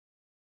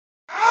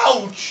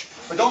Ouch!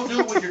 But don't do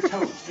it with your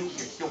toes. Do it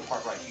with your heel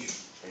part right here.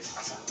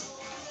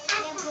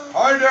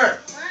 Harder.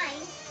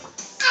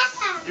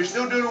 You're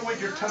still doing it with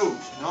your toes,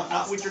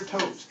 not with your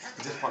toes.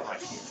 This part right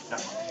here.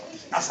 That part.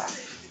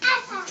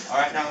 All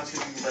right, now let's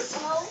get you right.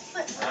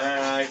 All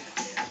right.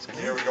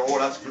 There we go. Oh,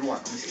 that's a good one.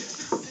 Let me see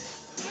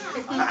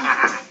it. All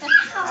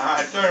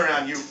right, turn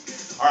around, you.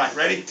 All right,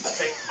 ready?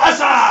 Say,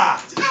 asa!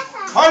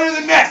 Harder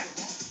than that.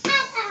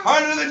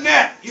 Harder than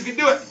that. You can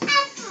do it.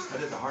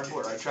 That is a hard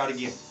word. All right, try it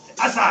again.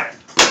 Asa!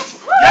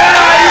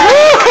 Yeah!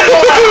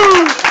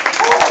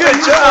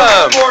 Good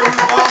job.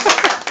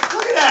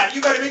 Look at that.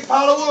 You got a big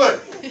pile of wood.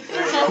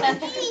 There you go.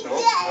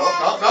 Nope.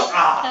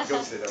 Ah,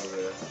 go sit over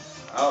there.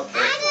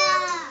 Okay.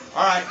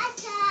 All right.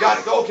 Got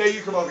it. Go. Okay,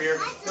 you come over here.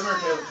 Come here,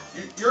 Taylor.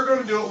 You're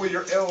going to do it with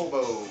your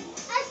elbow.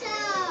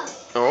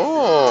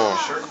 Oh.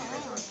 Sure.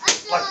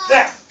 Like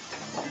that.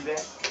 Do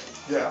that?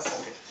 Yeah.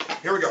 Okay.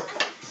 Here we go.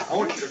 I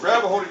want you to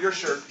grab a hold of your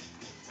shirt.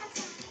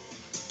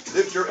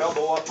 Lift your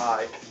elbow up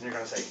high, and you're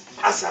going to say,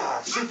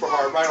 asa, super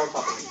hard, right on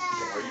top of me.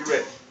 Okay, are you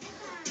ready?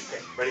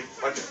 Okay, ready?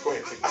 Right there. Go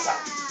ahead. Say, asa.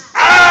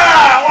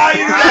 Ah! Why are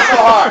you doing that so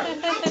hard?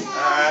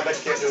 I bet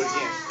you can't do it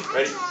again.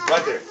 Ready?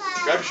 Right there.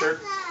 Grab your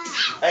shirt.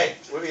 Hey,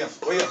 William.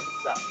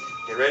 Stop.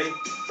 Okay, ready?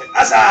 Say,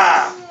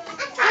 asa!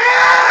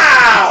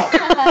 Ow!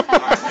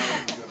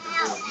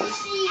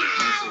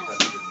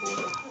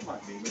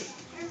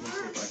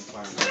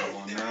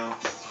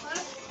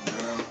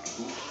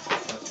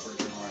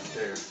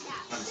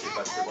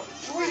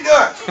 What are you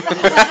doing?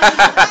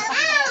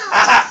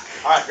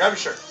 All right, grab your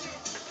shirt.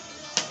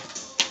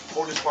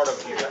 Hold this part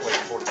over here. That way you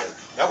hold it together.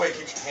 That way it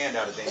keeps your hand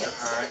out of danger.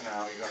 All right,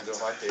 now you're going to do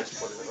it like this.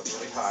 Put it up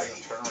really high. You're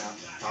going to turn around.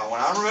 When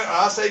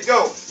I say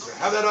go, you're going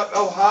to have that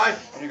up high,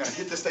 and you're going to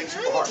hit this thing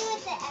super hard.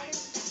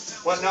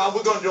 Well, now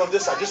we're going to do it on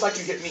this side, just like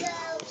you hit me.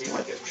 Okay,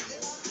 like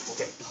this.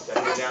 Okay, put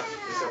that hand down.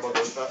 This elbow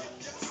goes up.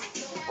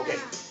 Okay,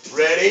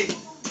 ready?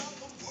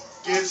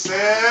 Get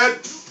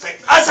set.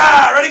 Say,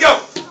 asa! Ready, go!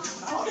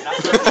 Oh, not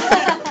ready.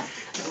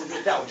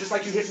 That one, just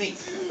like you hit me.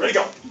 Ready,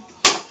 go.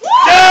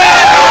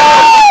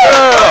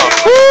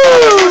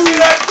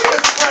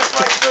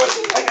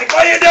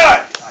 What are you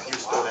doing? You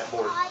stole that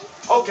board.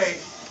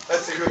 Okay,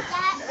 let's see who.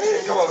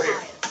 Hey, come over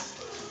here.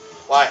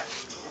 Why?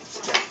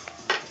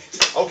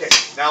 Okay,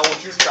 now I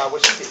want you to try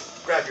what she did.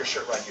 Grab your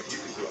shirt right here. You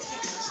can do it.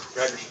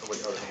 Grab your shirt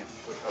with the other hand.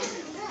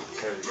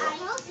 There you go.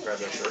 Grab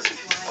that shirt.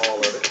 All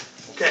of it.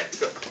 Okay,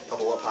 good.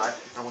 Elbow up high.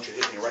 I want you to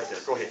hit me right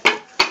there. Go ahead.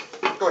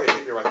 Go ahead,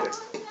 hit me right there.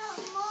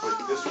 With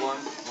this one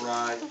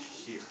right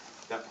here.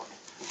 That part.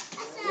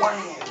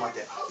 Wham! Like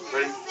that.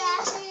 Ready?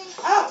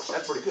 Ouch!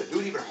 That's pretty good.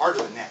 Do it even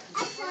harder than that.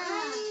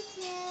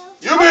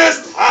 You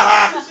missed! Ha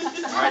ha!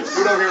 Alright,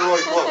 do it over here really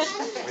close.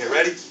 Okay,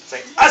 ready?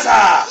 Say,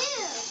 asa!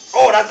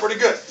 Oh, that's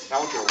pretty good. Now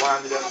I want you to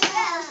wind it up.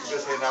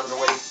 Just hand out of the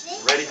way.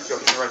 Ready? Go,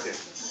 hit me right there.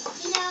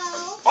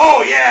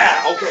 Oh,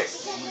 yeah! Okay.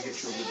 I'm going to get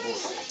you a good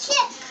board.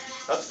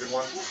 That's a good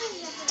one.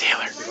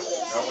 Taylor.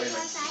 No, wait a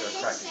minute. You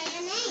gotta crack it.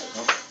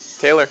 Nope.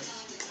 Taylor.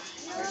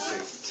 Let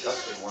me see. That's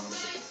a good one. Let me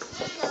see.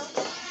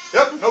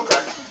 Yep, no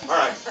crack. All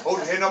right. Hold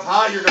your hand up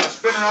high. You're going to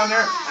spin around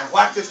there and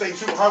whack this thing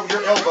super hard with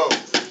your elbow.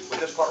 With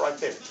this part right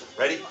there.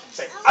 Ready?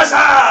 Say,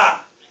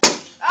 asa!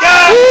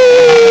 Yeah!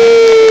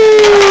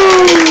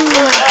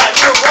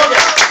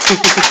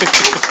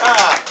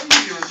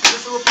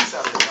 Just a little piece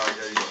out of it. All right,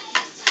 there you go.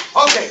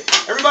 Okay,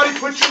 everybody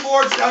put your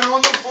boards down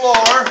on the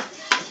floor.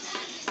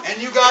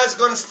 And you guys are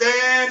going to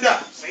stand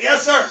up. Say,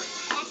 yes, sir.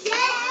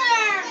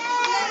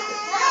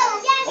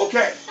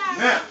 Okay,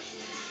 now,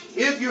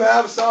 if you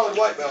have a solid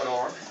white belt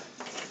on,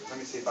 let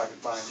me see if I can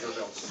find your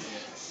belts in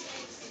here.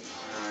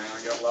 Alright, I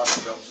got lots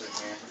of belts in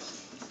here.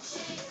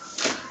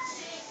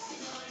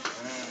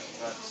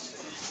 Let's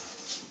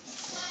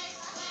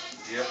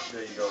see. Yep,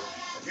 there you go.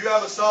 If you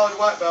have a solid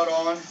white belt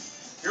on,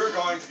 you're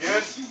going to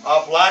get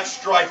a black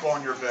stripe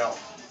on your belt.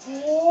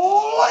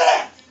 Oh, look at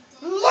that!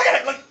 Look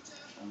at it! Look.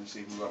 Let me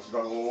see who else is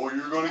going to. Oh,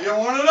 you're going to get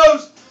one of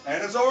those.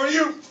 And it's over to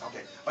you.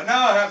 Okay, but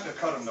now I have to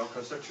cut them, though,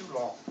 because they're too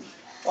long.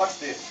 Watch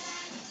this.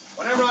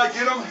 Whenever I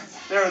get them,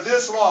 they're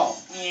this long.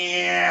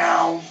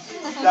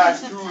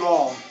 That's too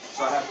long.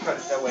 So I have to cut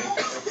it that way.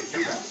 It'll fit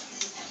you guys.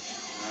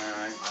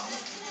 Alright.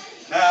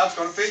 Now it's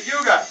going to fit you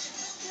guys.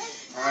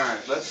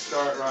 Alright, let's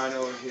start right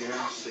over here.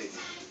 Let's see.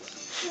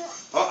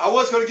 Oh, I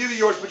was going to give you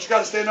yours, but you got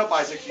to stand up,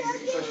 Isaac.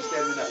 Because you're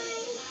standing up.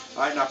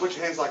 Alright, now put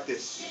your hands like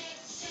this.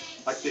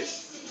 Like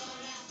this.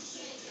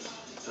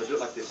 So do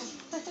it like this.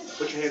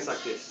 Put your hands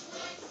like this.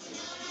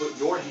 Put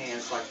your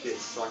hands like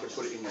this so I can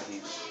put it in your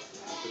hands.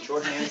 Put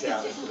your hands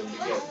out and put them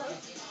together.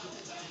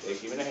 Okay,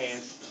 give me the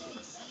hands.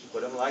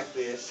 Put them like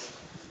this.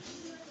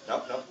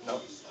 Nope.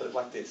 Put it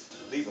like this.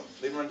 Leave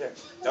them right there.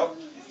 Nope.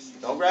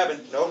 No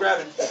grabbing. No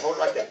grabbing. Just hold it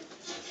like that.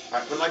 All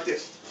right, put it like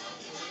this.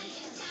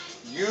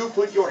 You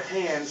put your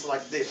hands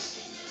like this.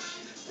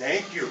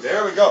 Thank you.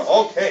 There we go.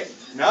 Okay.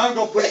 Now I'm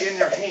going to put it in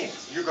your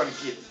hands. You're going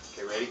to get it.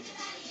 Okay, ready?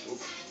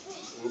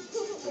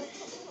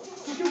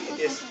 You get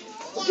this.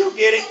 You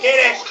get it. Get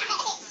it.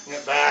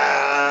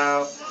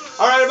 Bow.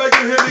 All right, everybody,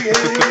 give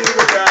him a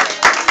good job.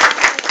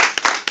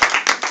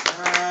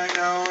 All right,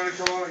 now we're going to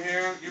come over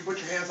here. You put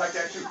your hands like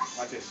that too,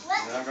 like this.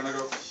 And then I'm gonna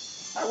go.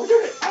 We'll do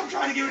it. I'm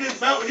trying to give you this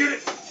belt. We'll do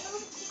it.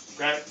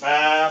 Grab it.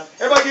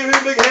 Everybody give him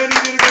a big hand. He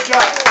did a good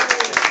job.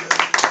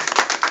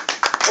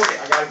 Okay,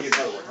 I gotta get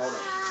another one. Hold on.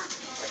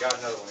 I got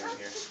another one in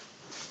here.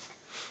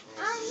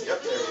 Yep,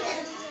 there it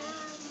is.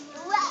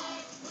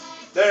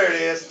 There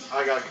it is.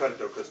 I gotta cut it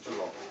though because it's too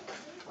long.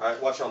 All right,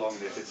 watch how long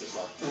it is. It's this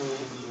long.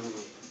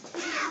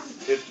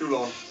 It's too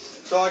long.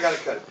 So I gotta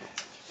cut it.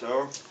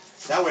 So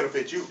that way it'll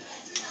fit you.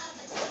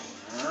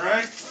 All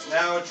right,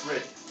 now it's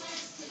ready.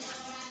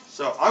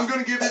 So I'm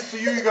gonna give it to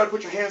you. You gotta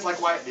put your hands like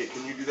Wyatt did.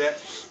 Can you do that?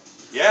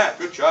 Yeah,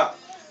 good job.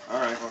 All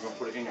right, I'm gonna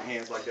put it in your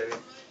hands like that.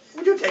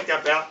 Would you take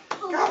that bow?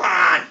 Come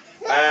on.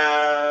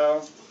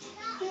 Bow.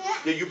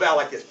 Yeah, you bow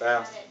like this.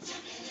 Bow.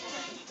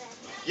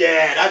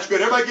 Yeah, that's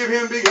good. Everybody give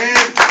him a big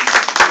hand.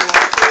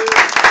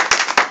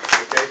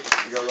 Okay,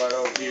 you go right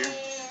over here.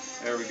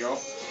 There we go.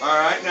 All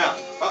right, now,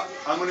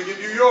 I'm going to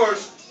give you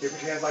yours. Here,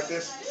 put your hands like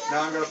this.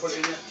 Now I'm going to put it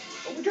in here.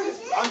 Oh,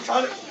 I'm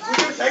trying to, we're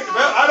going to take the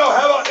belt. I don't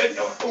have a,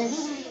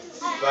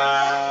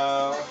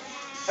 bow.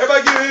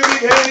 Everybody give him a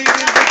big hand. He did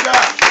a good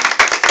job.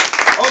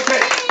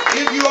 Okay,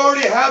 if you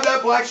already have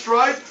that black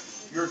stripe,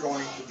 you're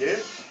going to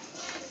get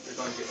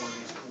one of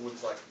these cool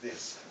ones like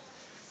this.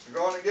 You're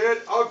going to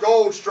get a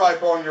gold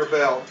stripe on your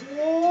belt.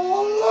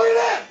 Oh, look at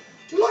that.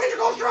 Look at your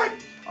gold stripe.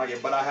 Okay,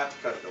 but I have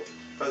to cut it though,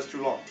 because it's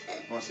too long.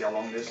 You want to see how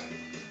long it is?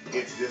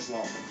 It's this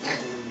long.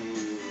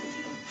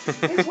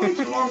 It's way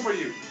too long for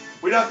you.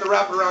 We'd have to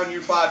wrap it around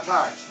you 5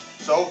 times.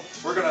 So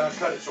we're going to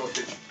cut it so it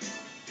fits you.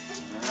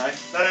 All right,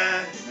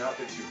 ta-da. Now it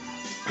fits you.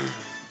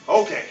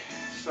 Okay,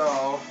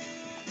 so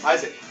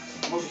Isaac,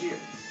 come over here.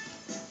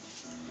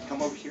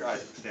 Come over here,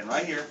 Isaac. Stand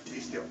right here. Be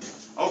still.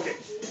 Okay,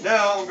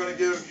 now I'm going to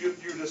give you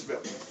this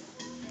belt.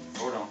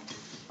 Hold on.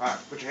 All right,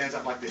 put your hands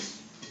up like this.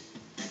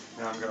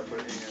 Now I'm going to put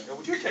it in here.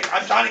 Would you take?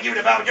 I'm trying to give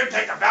you the belt. You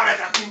take the belt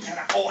and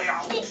oh,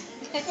 yeah.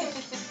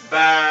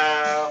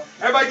 Bow.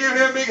 Everybody give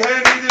him a big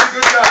hand. He did a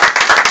good job.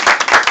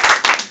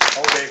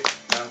 Okay,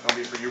 now it's going to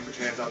be for you. Put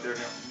your hands out there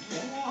now.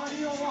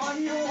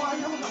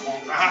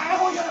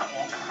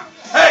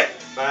 Hey!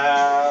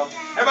 Bow.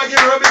 Everybody give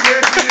her a big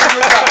hand. She did a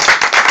good job.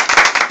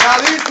 Now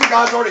these 2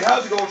 guys already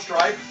have the gold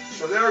stripe,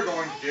 so they're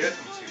going to get. Let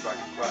me see if I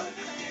can cut it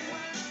again.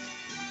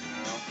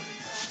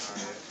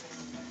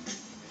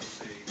 Let's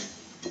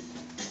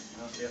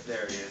see. Yep,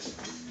 there it is.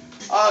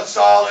 A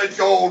solid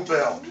gold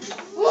belt.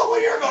 Look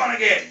what you're going to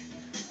get.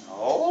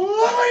 Oh,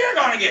 look what you're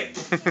going to get.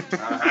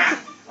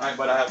 All right,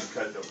 but I have to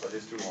cut it though, because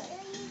it's too long.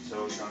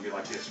 So it's going to be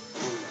like this.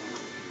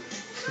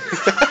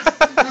 Too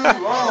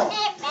long.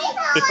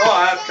 So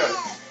I have to cut it.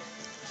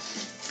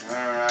 All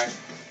right.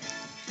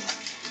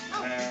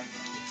 And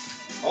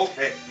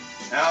okay,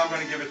 now I'm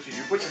going to give it to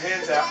you. Put your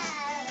hands out.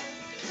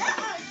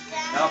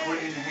 Now put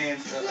it in your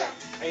hands.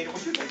 Aiden,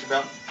 would you take the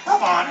belt?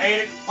 Come on,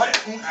 Aiden. Put it.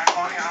 I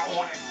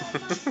want it.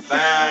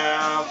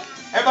 Bow.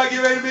 Everybody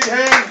give Aiden a big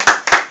hand.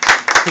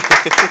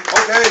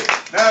 Okay,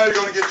 now you're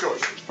going to get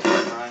yours. All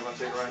right, I'm going to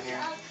take it right here.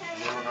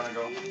 And then we're going to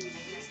go.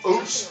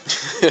 Oops.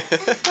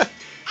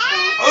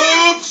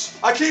 Oops.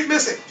 I keep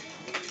missing.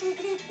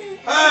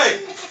 Hey.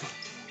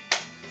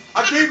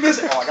 I keep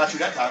missing. Oh, I got you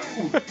that time.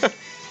 Ooh.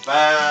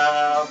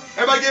 Bow.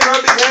 Everybody give her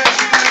a big hand.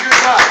 She did a good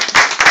job.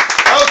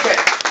 Okay.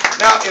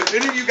 Now, if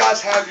any of you guys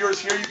have yours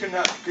here, you can,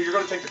 because you're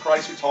going to take the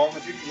karate suits home.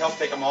 If you can help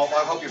take them off,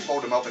 I'll help you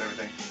fold them up and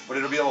everything. But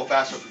it'll be a little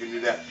faster if we can do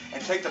that.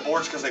 And take the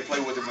boards because they play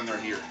with them when they're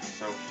here.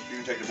 So you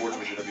can take the boards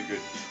with you. That'd be good.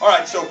 All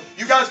right. So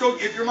you guys go.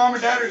 If your mom or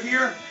dad are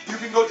here, you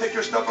can go take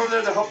your stuff over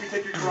there to help you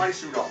take your karate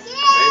suit off.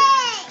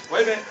 Okay?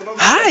 Wait a minute. Come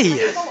over. Hi.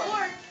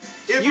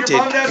 If You your did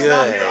mom, dad's good.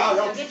 not here, I'll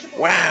help you.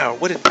 Wow.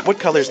 What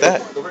color is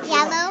that?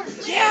 Yellow.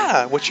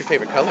 Yeah. What's your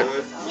favorite color?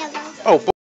 Yellow. Oh.